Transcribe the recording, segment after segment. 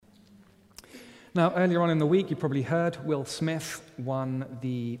Now, earlier on in the week, you probably heard Will Smith won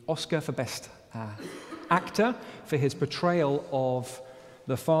the Oscar for Best Actor for his portrayal of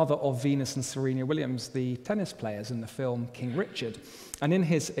the father of Venus and Serena Williams, the tennis players in the film King Richard. And in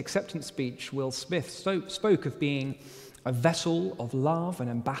his acceptance speech, Will Smith spoke of being a vessel of love, an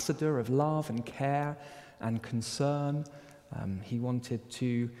ambassador of love and care and concern. He wanted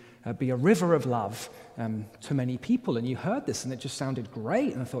to be a river of love to many people. And you heard this, and it just sounded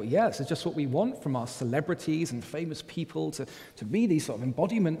great. And I thought, yeah, this is just what we want from our celebrities and famous people, to be these sort of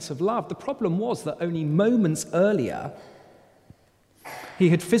embodiments of love. The problem was that only moments earlier, he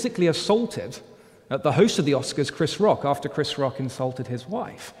had physically assaulted the host of the Oscars, Chris Rock, after Chris Rock insulted his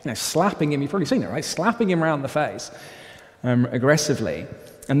wife. Slapping him, you've probably seen it, right? Slapping him around the face aggressively,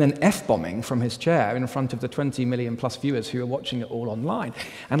 and then F-bombing from his chair in front of the 20 million plus viewers who are watching it all online.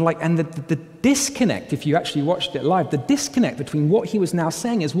 And the disconnect, if you actually watched it live, the disconnect between what he was now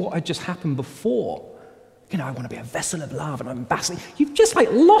saying is what had just happened before. I want to be a vessel of love and I'm ambassador. You've just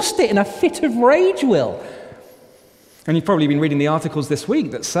lost it in a fit of rage, Will. And you've probably been reading the articles this week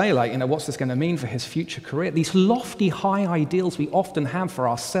that say, what's this going to mean for his future career? These lofty, high ideals we often have for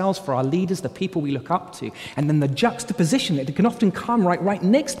ourselves, for our leaders, the people we look up to, and then the juxtaposition that can often come right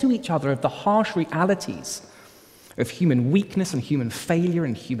next to each other of the harsh realities of human weakness and human failure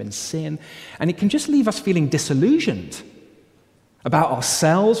and human sin. And it can just leave us feeling disillusioned about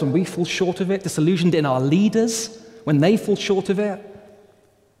ourselves when we fall short of it, disillusioned in our leaders when they fall short of it.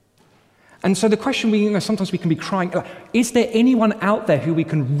 And so the question sometimes we can be crying, is there anyone out there who we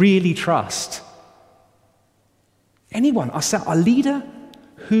can really trust? Anyone? Our leader?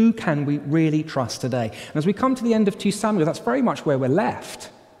 Who can we really trust today? And as we come to the end of 2 Samuel, that's very much where we're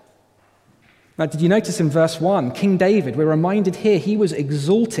left. Now, did you notice in verse 1, King David, we're reminded here, he was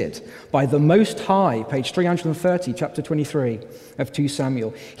exalted by the Most High, page 330, chapter 23 of 2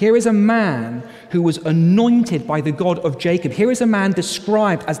 Samuel. Here is a man who was anointed by the God of Jacob. Here is a man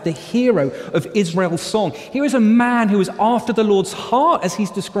described as the hero of Israel's song. Here is a man who is after the Lord's heart, as he's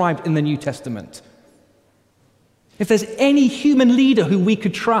described in the New Testament. If there's any human leader who we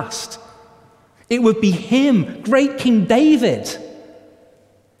could trust, it would be him, great King David,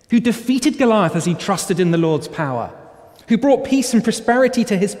 who defeated Goliath as he trusted in the Lord's power, who brought peace and prosperity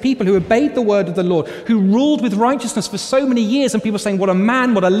to his people, who obeyed the word of the Lord, who ruled with righteousness for so many years, and people saying, what a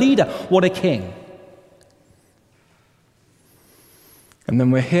man, what a leader, what a king. And then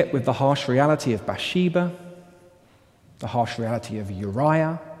we're hit with the harsh reality of Bathsheba, the harsh reality of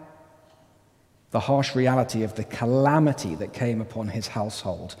Uriah, the harsh reality of the calamity that came upon his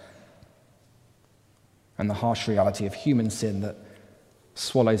household, and the harsh reality of human sin that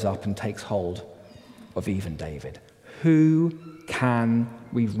swallows up and takes hold of even David. Who can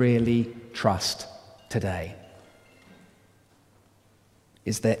we really trust today?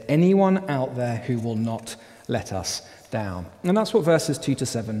 Is there anyone out there who will not let us down? And that's what verses 2 to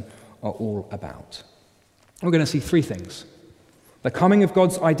 7 are all about. We're going to see 3 things: the coming of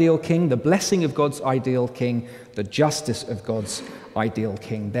God's ideal king, the blessing of God's ideal king, the justice of God's ideal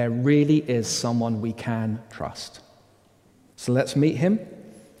king. There really is someone we can trust. So let's meet him.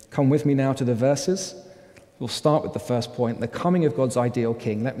 Come with me now to the verses. We'll start with the first point, the coming of God's ideal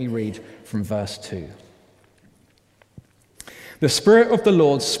king. Let me read from verse 2. The Spirit of the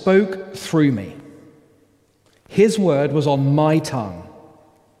Lord spoke through me. His word was on my tongue.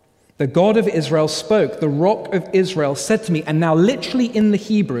 The God of Israel spoke. The Rock of Israel said to me, and now literally in the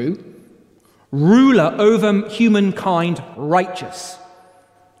Hebrew, ruler over humankind, righteous.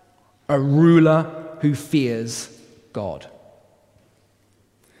 A ruler who fears God.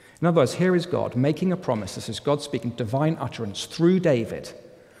 In other words, here is God making a promise. This is God speaking divine utterance through David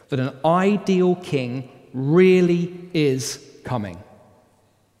that an ideal king really is coming.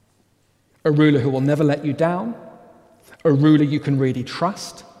 A ruler who will never let you down. A ruler you can really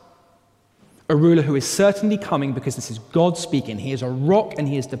trust. A ruler who is certainly coming because this is God speaking. He is a rock and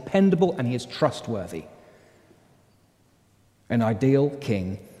he is dependable and he is trustworthy. An ideal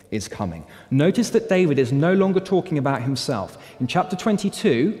king is coming. Notice that David is no longer talking about himself. In chapter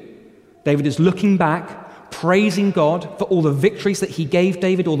 22, David is looking back, praising God for all the victories that he gave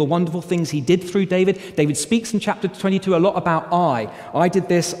David, all the wonderful things he did through David. David speaks in chapter 22 a lot about I did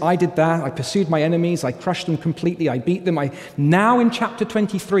this, I did that, I pursued my enemies, I crushed them completely, I beat them. Now in chapter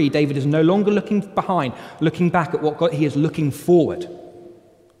 23, David is no longer looking behind, looking back at what God, he is looking forward.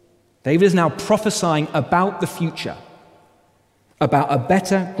 David is now prophesying about the future, about a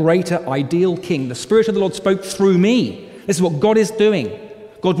better, greater, ideal king. The Spirit of the Lord spoke through me. This is what God is doing.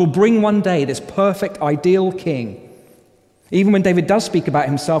 God will bring one day this perfect, ideal king. Even when David does speak about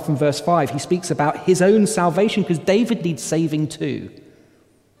himself in verse 5, he speaks about his own salvation because David needs saving too.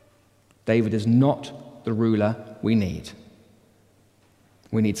 David is not the ruler we need.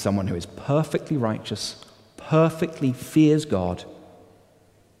 We need someone who is perfectly righteous, perfectly fears God,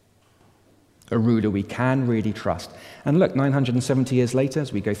 a ruler we can really trust. And look, 970 years later,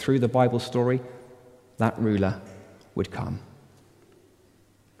 as we go through the Bible story, that ruler would come.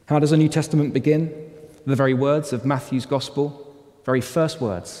 How does the New Testament begin? The very words of Matthew's Gospel, very first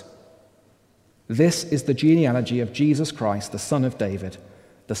words. This is the genealogy of Jesus Christ, the son of David,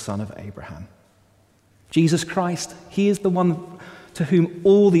 the son of Abraham. Jesus Christ, he is the one to whom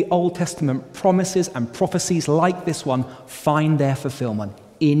all the Old Testament promises and prophecies like this one find their fulfillment.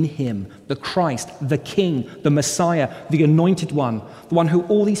 In him, the Christ, the King, the Messiah, the Anointed One, the one who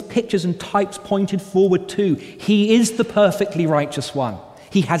all these pictures and types pointed forward to. He is the perfectly righteous one.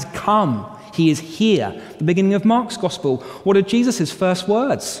 He has come. He is here. The beginning of Mark's Gospel. What are Jesus' first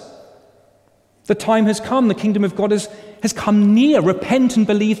words? The time has come. The kingdom of God has come near. Repent and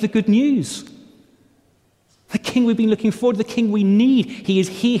believe the good news. The King we've been looking forward to, the King we need. He is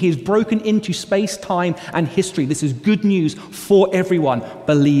here. He is broken into space, time, and history. This is good news for everyone.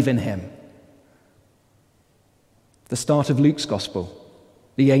 Believe in him. The start of Luke's Gospel.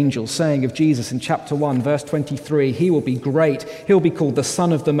 The angel saying of Jesus in chapter 1, verse 23, he will be great. He'll be called the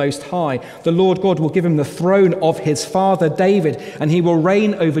Son of the Most High. The Lord God will give him the throne of his father David, and he will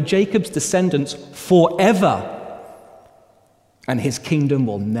reign over Jacob's descendants forever, and his kingdom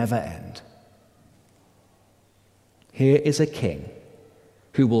will never end. Here is a king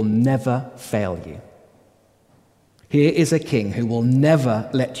who will never fail you. Here is a king who will never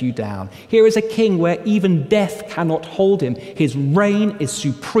let you down. Here is a king where even death cannot hold him. His reign is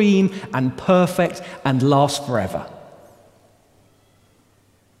supreme and perfect and lasts forever.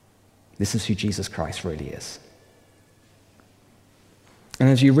 This is who Jesus Christ really is. And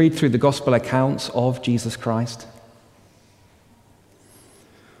as you read through the gospel accounts of Jesus Christ,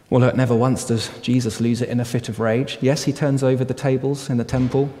 well, look, never once does Jesus lose it in a fit of rage. Yes, he turns over the tables in the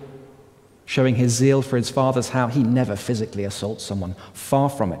temple, showing his zeal for his Father's house. He never physically assaults someone. Far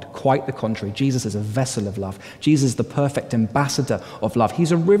from it. Quite the contrary. Jesus is a vessel of love. Jesus is the perfect ambassador of love.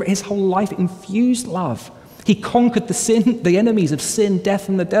 He's a river. His whole life infused love. He conquered the enemies of sin, death,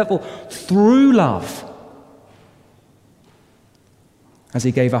 and the devil through love, as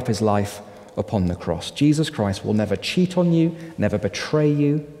he gave up his life upon the cross. Jesus Christ will never cheat on you, never betray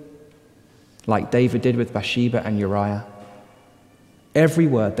you, like David did with Bathsheba and Uriah. Every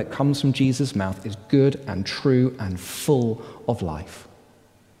word that comes from Jesus' mouth is good and true and full of life.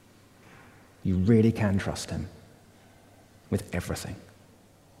 You really can trust him with everything.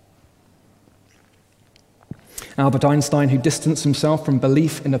 Albert Einstein, who distanced himself from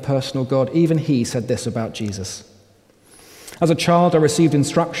belief in a personal God, even he said this about Jesus. As a child, I received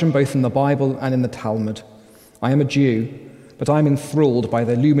instruction both in the Bible and in the Talmud. I am a Jew, but I am enthralled by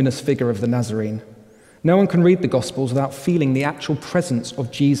the luminous figure of the Nazarene. No one can read the Gospels without feeling the actual presence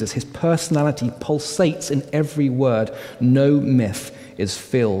of Jesus. His personality pulsates in every word. No myth is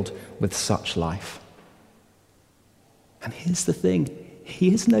filled with such life. And here's the thing,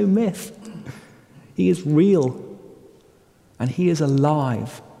 he is no myth. He is real, and he is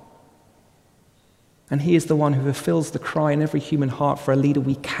alive. And he is the one who fulfills the cry in every human heart for a leader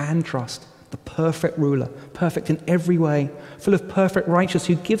we can trust, the perfect ruler, perfect in every way, full of perfect righteousness,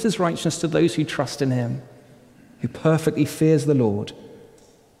 who gives his righteousness to those who trust in him, who perfectly fears the Lord.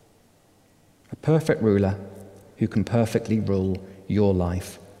 A perfect ruler who can perfectly rule your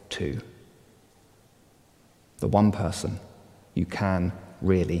life too. The one person you can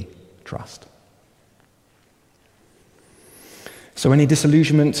really trust. So any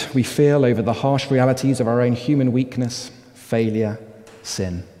disillusionment we feel over the harsh realities of our own human weakness, failure,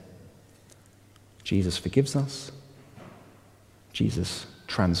 sin, Jesus forgives us. Jesus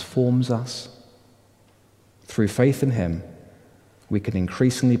transforms us. Through faith in him, we can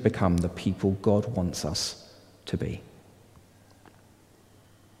increasingly become the people God wants us to be.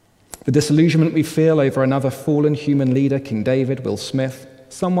 The disillusionment we feel over another fallen human leader, King David, Will Smith,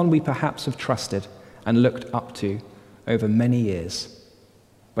 someone we perhaps have trusted and looked up to over many years,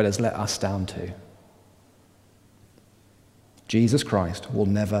 but has let us down too. Jesus Christ will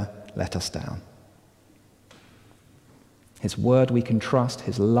never let us down. His word we can trust,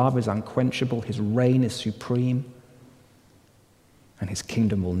 his love is unquenchable, his reign is supreme, and his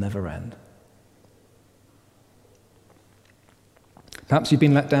kingdom will never end. Perhaps you've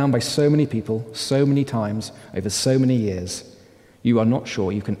been let down by so many people, so many times, over so many years, you are not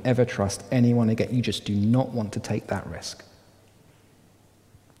sure you can ever trust anyone again. You just do not want to take that risk.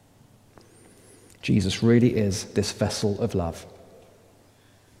 Jesus really is this vessel of love.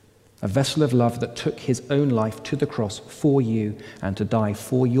 a vessel of love that took his own life to the cross for you and to die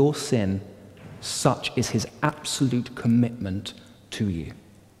for your sin. Such is his absolute commitment to you.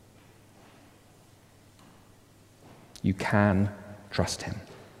 You can trust him.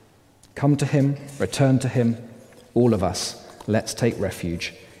 Come to him, return to him. All of us, let's take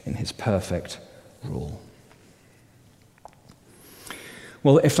refuge in his perfect rule.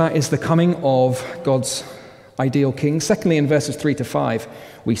 Well, if that is the coming of God's ideal king, secondly, in verses 3 to 5,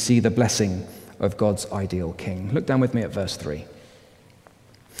 we see the blessing of God's ideal king. Look down with me at verse 3.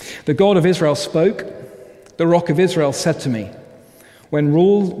 The God of Israel spoke, the rock of Israel said to me, when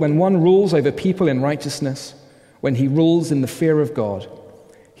one rules over people in righteousness, when he rules in the fear of God,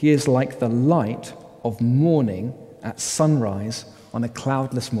 he is like the light of morning at sunrise on a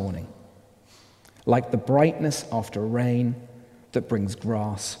cloudless morning, like the brightness after rain that brings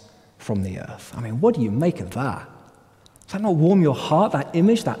grass from the earth. I mean, what do you make of that? Does that not warm your heart, that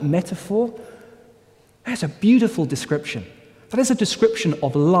image, that metaphor? That's a beautiful description. That is a description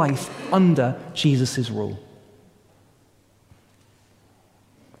of life under Jesus' rule.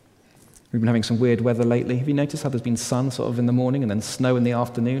 We've been having some weird weather lately. Have you noticed how there's been sun sort of in the morning and then snow in the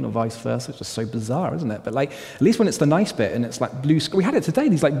afternoon, or vice versa? It's just so bizarre, isn't it? But at least when it's the nice bit and it's like blue sky. We had it today,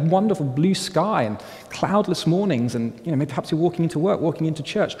 these wonderful blue sky and cloudless mornings, and maybe perhaps you're walking into work, walking into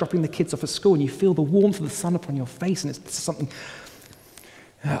church, dropping the kids off at school, and you feel the warmth of the sun upon your face, and it's something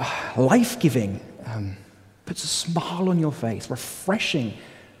life-giving, puts a smile on your face, refreshing.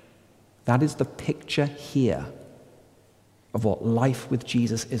 That is the picture here of what life with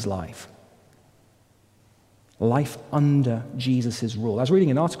Jesus is like. Life under Jesus' rule. I was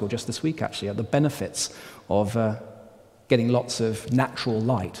reading an article just this week, actually, of the benefits of getting lots of natural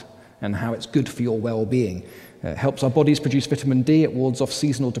light and how it's good for your well-being. It helps our bodies produce vitamin D, it wards off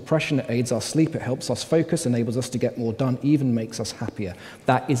seasonal depression, it aids our sleep, it helps us focus, enables us to get more done, even makes us happier.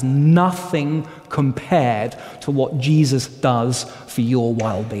 That is nothing compared to what Jesus does for your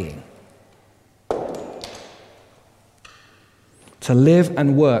well-being. To live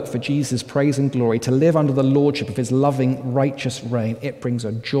and work for Jesus' praise and glory, to live under the lordship of his loving, righteous reign, it brings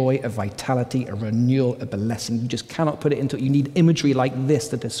a joy, a vitality, a renewal, a blessing. You just cannot put it into it. You need imagery like this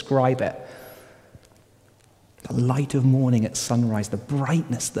to describe it. The light of morning at sunrise, the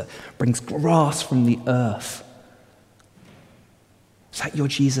brightness that brings grass from the earth. Is that your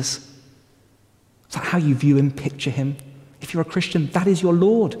Jesus? Is that how you view him, picture him? If you're a Christian, that is your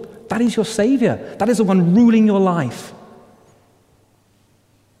Lord. That is your Savior. That is the one ruling your life.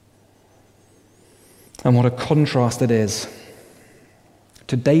 And what a contrast it is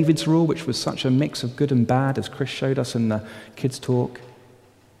to David's rule, which was such a mix of good and bad, as Chris showed us in the kids' talk.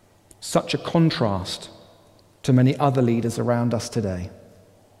 Such a contrast to many other leaders around us today.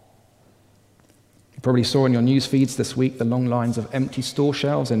 You probably saw in your news feeds this week the long lines of empty store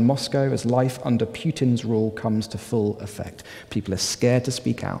shelves in Moscow as life under Putin's rule comes to full effect. People are scared to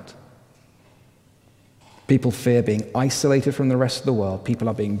speak out. People fear being isolated from the rest of the world. People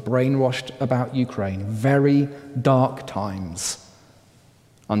are being brainwashed about Ukraine. Very dark times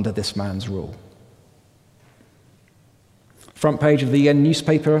under this man's rule. Front page of the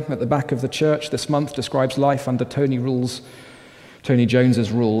newspaper at the back of the church this month describes life under Tony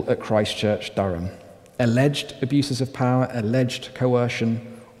Jones's rule at Christ Church, Durham. Alleged abuses of power, alleged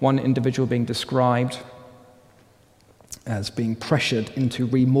coercion. One individual being described as being pressured into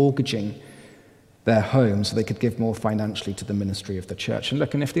remortgaging their home so they could give more financially to the ministry of the church. And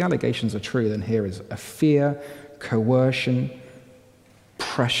look, and if the allegations are true, then here is a fear, coercion,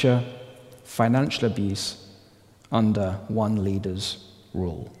 pressure, financial abuse under one leader's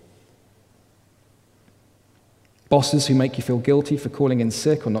rule. Bosses who make you feel guilty for calling in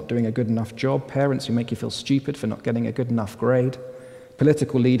sick or not doing a good enough job. Parents who make you feel stupid for not getting a good enough grade.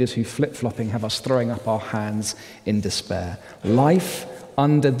 Political leaders who flip-flopping have us throwing up our hands in despair. Life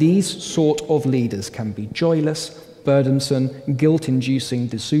under these sort of leaders can be joyless, burdensome, guilt-inducing,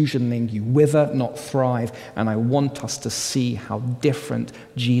 disillusioning. You wither, not thrive. And I want us to see how different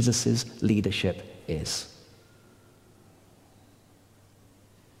Jesus' leadership is.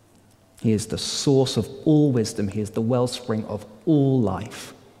 He is the source of all wisdom. He is the wellspring of all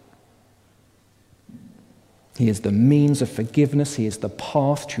life. He is the means of forgiveness. He is the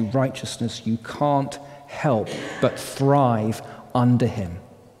path to righteousness. You can't help but thrive under him.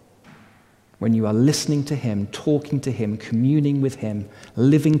 When you are listening to him, talking to him, communing with him,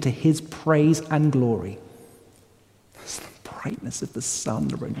 living to his praise and glory. That's the brightness of the sun,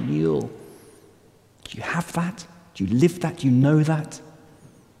 the renewal. Do you have that? Do you live that? Do you know that?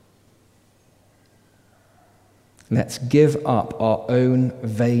 Let's give up our own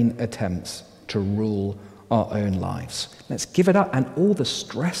vain attempts to rule our own lives. Let's give it up, and all the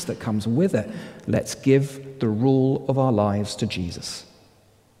stress that comes with it. Let's give the rule of our lives to Jesus,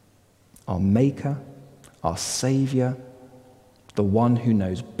 our Maker, our Savior, the one who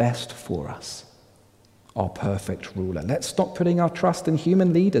knows best for us, our perfect ruler. Let's stop putting our trust in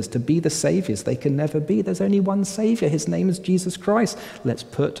human leaders to be the saviors they can never be. There's only one Savior. His name is Jesus Christ. Let's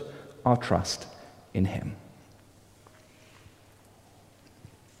put our trust in him.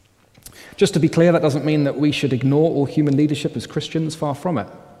 Just to be clear, that doesn't mean that we should ignore all human leadership as Christians. Far from it.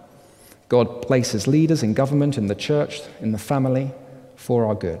 God places leaders in government, in the church, in the family, for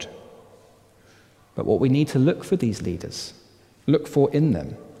our good. But what we need to look for these leaders, look for in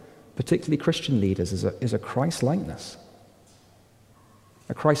them, particularly Christian leaders, is a Christ-likeness.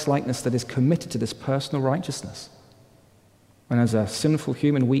 A Christ-likeness that is committed to this personal righteousness. And as a sinful,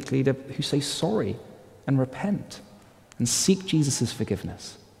 human, weak leader who say sorry and repent and seek Jesus'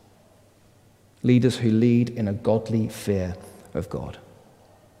 forgiveness. Leaders who lead in a godly fear of God.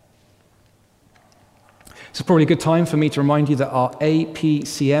 It's probably a good time for me to remind you that our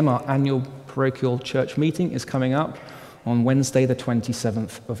APCM, our annual parochial church meeting, is coming up on Wednesday, the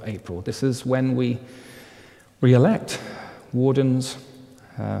 27th of April. This is when we re-elect wardens,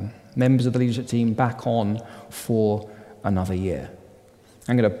 members of the leadership team back on for another year.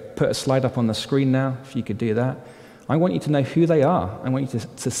 I'm going to put a slide up on the screen now, if you could do that. I want you to know who they are. I want you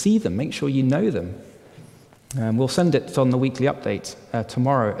to see them, make sure you know them. We'll send it on the weekly update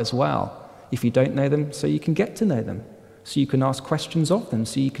tomorrow as well, if you don't know them, so you can get to know them. So you can ask questions of them,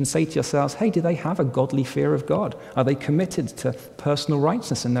 so you can say to yourselves, hey, do they have a godly fear of God? Are they committed to personal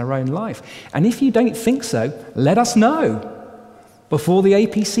righteousness in their own life? And if you don't think so, let us know before the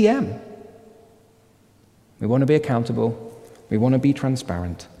APCM. We want to be accountable. We want to be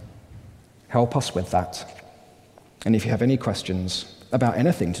transparent. Help us with that. And if you have any questions about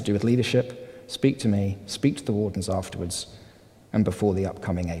anything to do with leadership, speak to me, speak to the wardens afterwards, and before the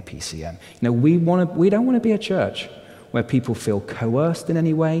upcoming APCM. We don't want to be a church where people feel coerced in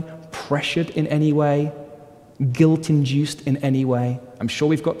any way, pressured in any way, guilt-induced in any way. I'm sure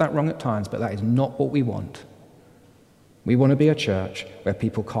we've got that wrong at times, but that is not what we want. We want to be a church where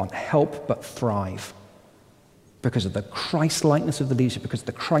people can't help but thrive because of the Christ-likeness of the leadership, because of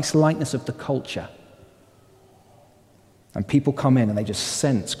the Christ-likeness of the culture. And people come in and they just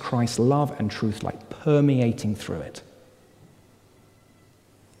sense Christ's love and truth like permeating through it.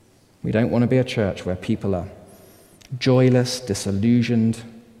 We don't want to be a church where people are joyless, disillusioned,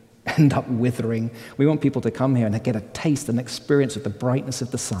 end up withering. We want people to come here and get a taste and experience of the brightness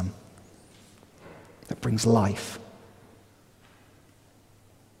of the sun that brings life.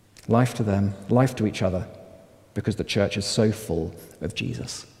 Life to them, life to each other, because the church is so full of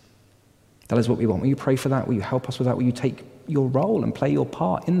Jesus. That is what we want. Will you pray for that? Will you help us with that? Will you take your role and play your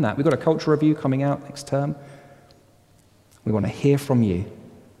part in that? We've got a culture review coming out next term. We want to hear from you.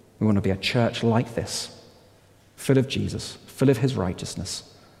 We want to be a church like this, full of Jesus, full of his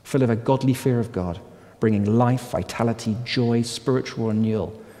righteousness, full of a godly fear of God, bringing life, vitality, joy, spiritual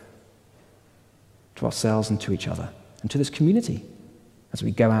renewal to ourselves and to each other and to this community as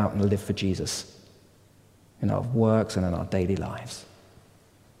we go out and live for Jesus in our works and in our daily lives.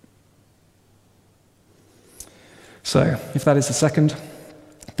 So, if that is the second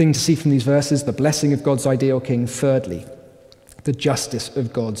thing to see from these verses, the blessing of God's ideal king. Thirdly, the justice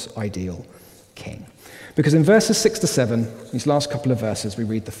of God's ideal king. Because in verses 6 to 7, these last couple of verses, we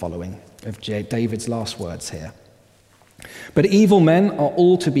read the following of David's last words here. But evil men are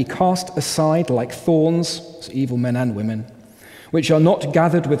all to be cast aside like thorns, so evil men and women, which are not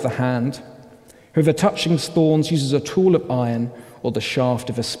gathered with the hand. Whoever touching thorns uses a tool of iron or the shaft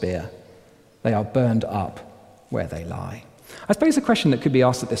of a spear. They are burned up where they lie. I suppose the question that could be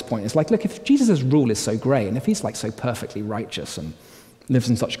asked at this point is like, look, if Jesus' rule is so great, and if he's like so perfectly righteous and lives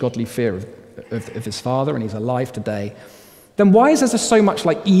in such godly fear of his Father, and he's alive today, then why is there so much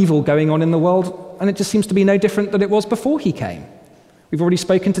like evil going on in the world, and it just seems to be no different than it was before he came? We've already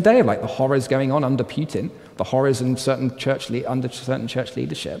spoken today of like the horrors going on under Putin, the horrors in under certain church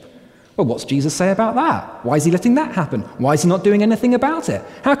leadership. Well, what's Jesus say about that? Why is he letting that happen? Why is he not doing anything about it?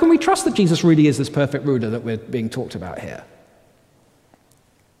 How can we trust that Jesus really is this perfect ruler that we're being talked about here?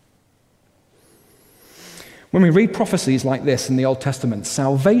 When we read prophecies like this in the Old Testament,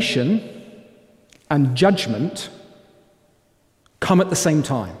 salvation and judgment come at the same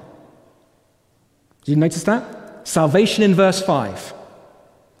time. Did you notice that? Salvation in verse 5,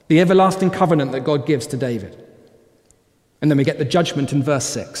 the everlasting covenant that God gives to David. And then we get the judgment in verse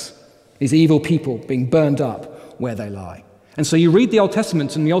 6. These evil people being burned up where they lie. And so you read the Old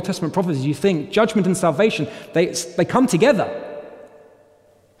Testament and the Old Testament prophecies, you think judgment and salvation, they come together.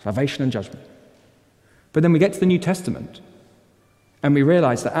 Salvation and judgment. But then we get to the New Testament and we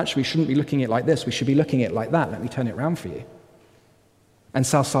realize that actually we shouldn't be looking at it like this, we should be looking at it like that. Let me turn it around for you. And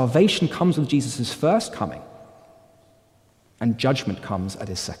so salvation comes with Jesus' first coming, and judgment comes at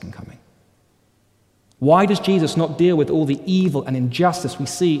his second coming. Why does Jesus not deal with all the evil and injustice we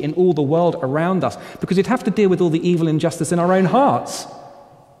see in all the world around us? Because he'd have to deal with all the evil and injustice in our own hearts.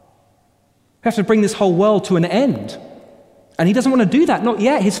 We have to bring this whole world to an end. And he doesn't want to do that, not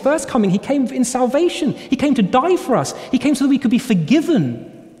yet. His first coming, he came in salvation. He came to die for us. He came so that we could be forgiven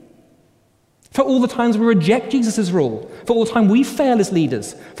for all the times we reject Jesus' rule, for all the time we fail as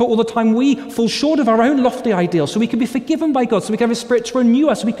leaders, for all the time we fall short of our own lofty ideals, so we could be forgiven by God, so we could have his Spirit to renew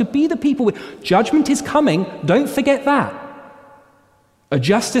us, so we could be the people. Judgment is coming. Don't forget that. A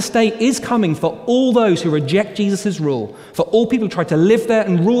justice day is coming for all those who reject Jesus' rule, for all people who try to live there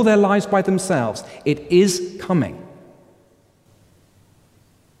and rule their lives by themselves. It is coming.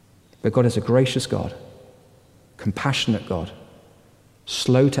 But God is a gracious God, compassionate God,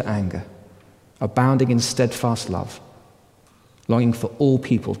 slow to anger, abounding in steadfast love, longing for all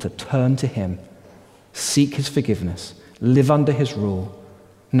people to turn to him, seek his forgiveness, live under his rule,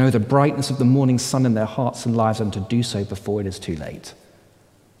 know the brightness of the morning sun in their hearts and lives, and to do so before it is too late.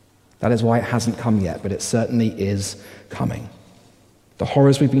 That is why it hasn't come yet, but it certainly is coming. The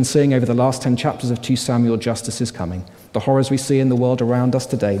horrors we've been seeing over the last 10 chapters of 2 Samuel, justice is coming. The horrors we see in the world around us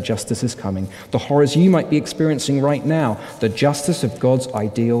today, justice is coming. The horrors you might be experiencing right now, the justice of God's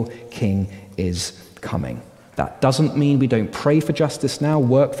ideal king is coming. That doesn't mean we don't pray for justice now,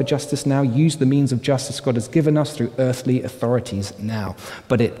 work for justice now, use the means of justice God has given us through earthly authorities now.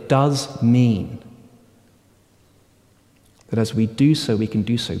 But it does mean that as we do so, we can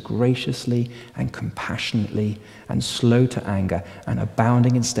do so graciously and compassionately and slow to anger and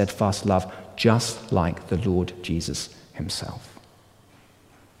abounding in steadfast love, just like the Lord Jesus himself.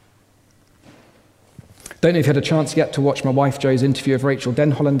 Don't know if you had a chance yet to watch my wife Jo's interview of Rachel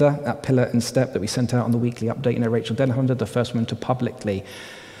Denhollander at Pillar and Step that we sent out on the weekly update. You know, Rachel Denhollander, the first woman to publicly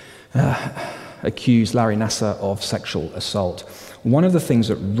accuse Larry Nassar of sexual assault. One of the things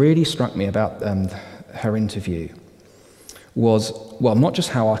that really struck me about her interview was, well, not just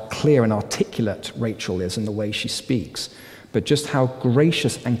how clear and articulate Rachel is in the way she speaks, but just how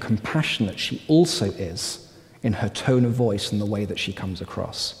gracious and compassionate she also is in her tone of voice and the way that she comes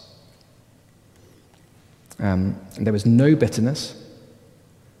across. There was no bitterness.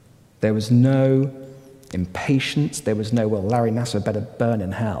 There was no impatience. There was no, well, Larry Nassar better burn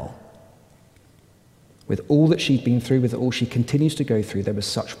in hell. With all that she'd been through, with all she continues to go through, there was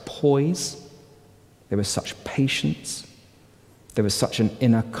such poise. There was such patience. There was such an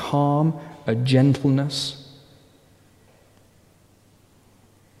inner calm, a gentleness.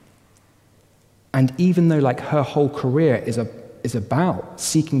 And even though, like, her whole career is about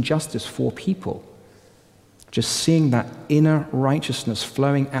seeking justice for people, just seeing that inner righteousness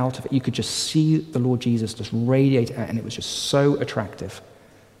flowing out of it, you could just see the Lord Jesus just radiate out, and it was just so attractive.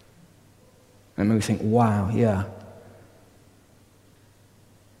 And then we think, wow, yeah,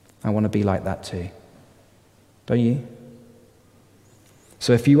 I want to be like that too. Don't you?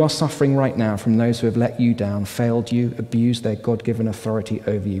 So if you are suffering right now from those who have let you down, failed you, abused their God-given authority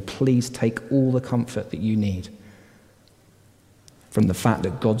over you, please take all the comfort that you need from the fact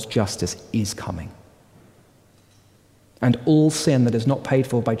that God's justice is coming. And all sin that is not paid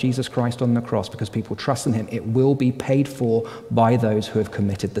for by Jesus Christ on the cross, because people trust in him, it will be paid for by those who have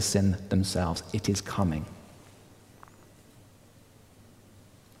committed the sin themselves. It is coming.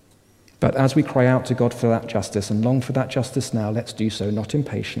 But as we cry out to God for that justice and long for that justice now, let's do so not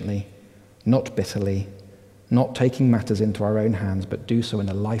impatiently, not bitterly, not taking matters into our own hands, but do so in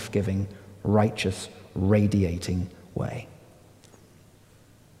a life-giving, righteous, radiating way.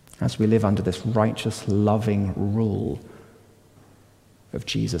 As we live under this righteous, loving rule of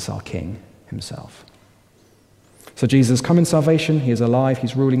Jesus, our King himself. So Jesus has come in salvation, he is alive,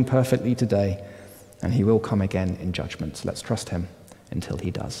 he's ruling perfectly today, and he will come again in judgment. So let's trust him until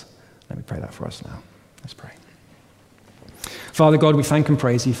he does. Let me pray that for us now. Let's pray. Father God, we thank and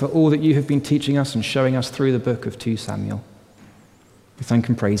praise you for all that you have been teaching us and showing us through the book of 2 Samuel. We thank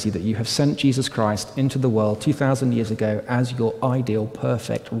and praise you that you have sent Jesus Christ into the world 2,000 years ago as your ideal,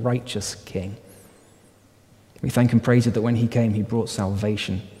 perfect, righteous King. We thank and praise you that when he came, he brought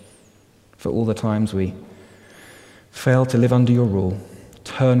salvation for all the times we fail to live under your rule,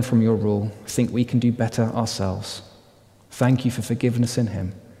 turn from your rule, think we can do better ourselves. Thank you for forgiveness in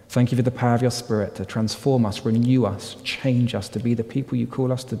him. Thank you for the power of your Spirit to transform us, renew us, change us to be the people you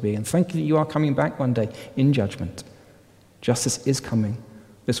call us to be. And thank you that you are coming back one day in judgment. Justice is coming.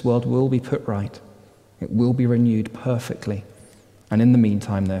 This world will be put right. It will be renewed perfectly. And in the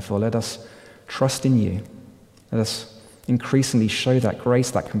meantime, therefore, let us trust in you. Let us increasingly show that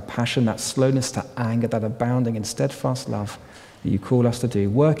grace, that compassion, that slowness to anger, that abounding and steadfast love that you call us to do.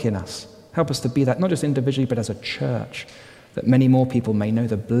 Work in us. Help us to be that, not just individually, but as a church, that many more people may know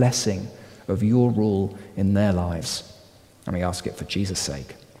the blessing of your rule in their lives. And we ask it for Jesus'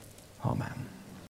 sake. Amen.